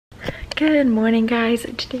Good morning, guys.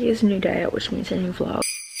 Today is a new day, which means a new vlog.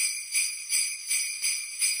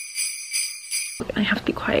 I have to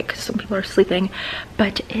be quiet because some people are sleeping,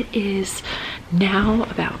 but it is now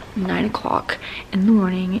about 9 o'clock in the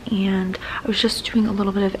morning and I was just doing a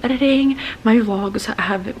little bit of editing. My vlogs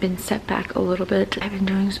have been set back a little bit. I've been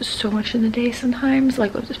doing so much in the day sometimes,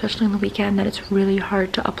 like especially on the weekend, that it's really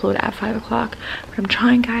hard to upload at 5 o'clock, but I'm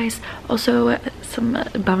trying, guys. Also, some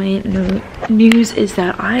bumming news is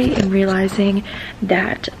that I am realizing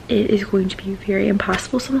that it is going to be very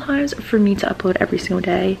impossible sometimes for me to upload every single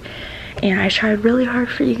day. And I tried really hard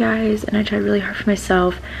for you guys and I tried really hard for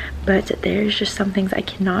myself, but there's just some things I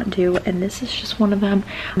cannot do, and this is just one of them.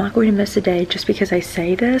 I'm not going to miss a day just because I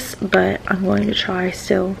say this, but I'm going to try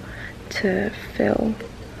still to film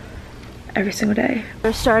every single day.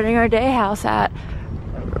 We're starting our day house at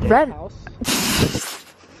House?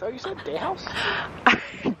 So you said day house?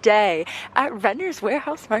 Day at Renner's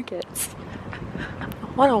Warehouse Markets.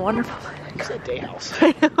 What a wonderful place. You said day house.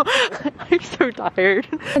 I know. I'm so tired.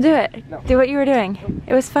 Do it. No. Do what you were doing.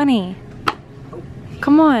 It was funny. Oh.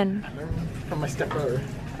 Come on. I learned from my stepbrother.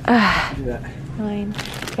 Do that. Fine.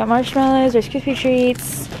 Got marshmallows. There's Krispy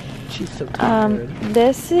treats. She's so tired.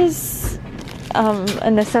 This is a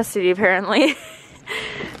necessity apparently.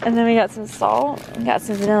 And then we got some salt. We got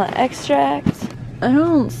some vanilla extract. I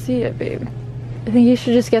don't see it, babe. I think you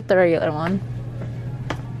should just get the regular one.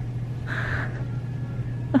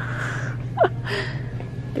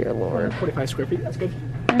 Dear Lord. 45 square feet, that's good.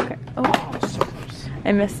 Okay. Oh, so close.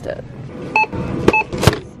 I missed it.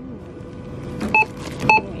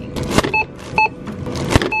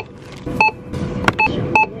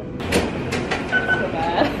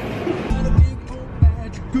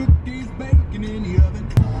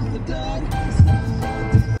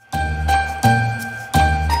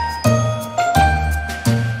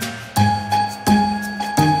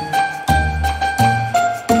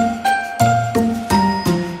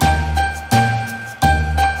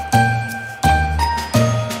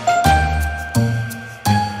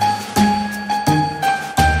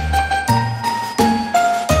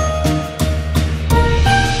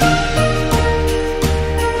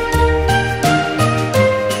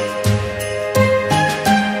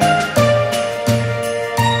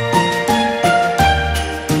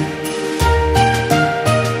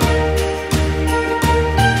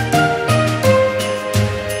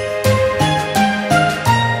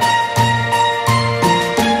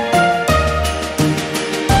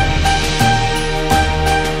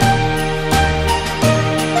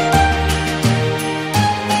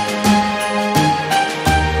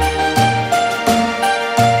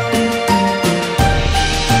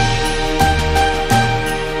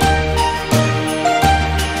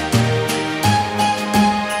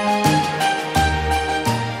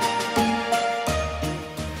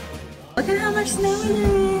 Look at how much snow there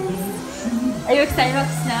is. Are you excited about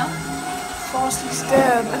the snow? Frosty's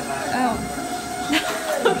dead. Oh.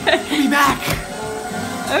 Okay. Be back.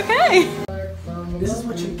 Okay. This is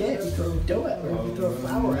what you get if you throw dough at me, or if you throw a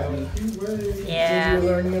flour at me. Yeah. Did you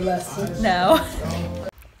learn your lesson? No.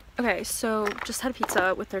 Okay, so just had a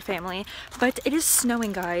pizza with their family, but it is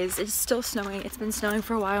snowing, guys. It's still snowing. It's been snowing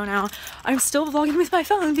for a while now. I'm still vlogging with my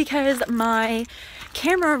phone because my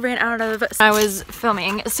camera ran out of I was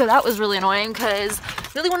filming, so that was really annoying because I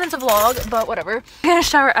really wanted to vlog, but whatever. I'm gonna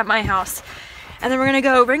shower at my house and then we're gonna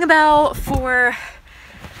go ring a bell for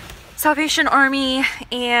Salvation Army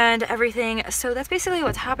and everything. So that's basically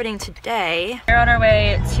what's happening today. We're on our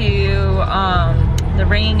way to the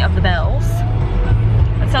ringing of the bells.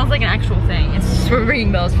 Sounds like an actual thing. It's just for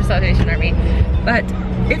ringing bells for Salvation Army, but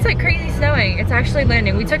it's like crazy snowing. It's actually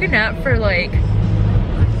landing. We took a nap for like,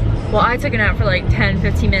 well, I took a nap for like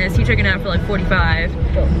 10-15 minutes. He took a nap for like 45.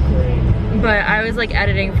 Oh, great. But I was like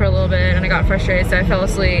editing for a little bit and I got frustrated, so I fell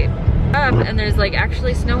asleep. Up and there's like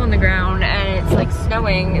actually snow on the ground and it's like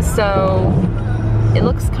snowing, so it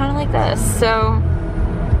looks kind of like this. So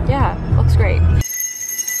yeah, looks great.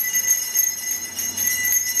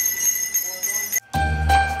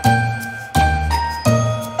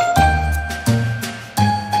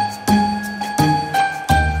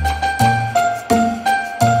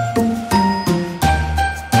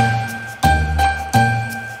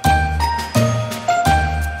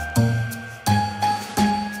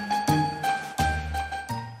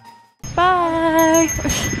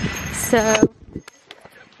 So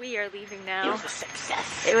we are leaving now. It was a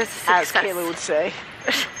success. It was a success. As Kayla would say.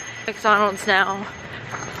 McDonald's now,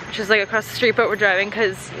 which is like across the street, but we're driving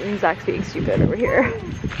because Zach's being stupid over here.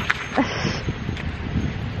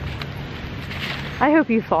 I hope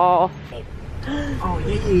you fall. Oh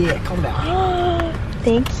yeah, calm down.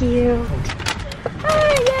 Thank you.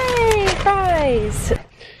 Oh, yay! guys.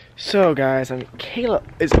 So guys, Kayla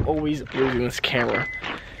is always losing this camera.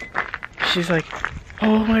 She's like,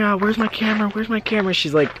 oh my god, where's my camera? Where's my camera?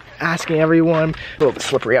 She's like asking everyone. A little bit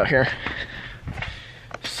slippery out here.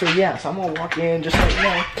 So yeah, so I'm gonna walk in just like, you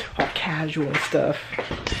know, all casual and stuff.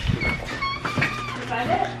 Did you find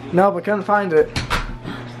it? No, but couldn't find it.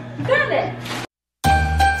 Found it.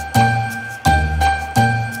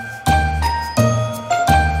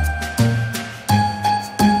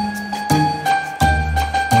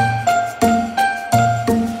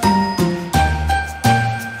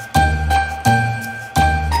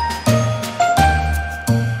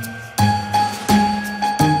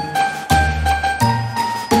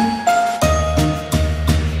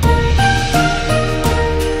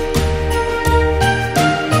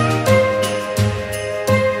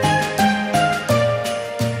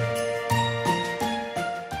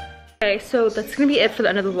 Okay, so that's gonna be it for the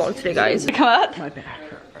end of the vlog today, guys. Come up. My back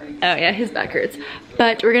hurt. Oh yeah, his back hurts.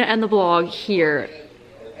 But we're gonna end the vlog here.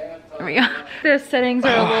 There we go. The settings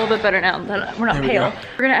are a little bit better now that we're not pale.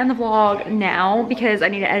 We're gonna end the vlog now because I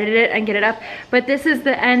need to edit it and get it up. But this is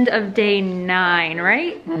the end of day 9,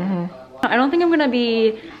 right? Mm-hmm. I don't think I'm gonna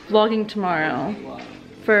be vlogging tomorrow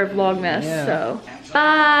for vlogmas, so.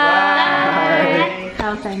 Bye! Bye!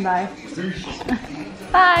 I was saying bye.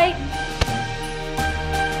 Bye!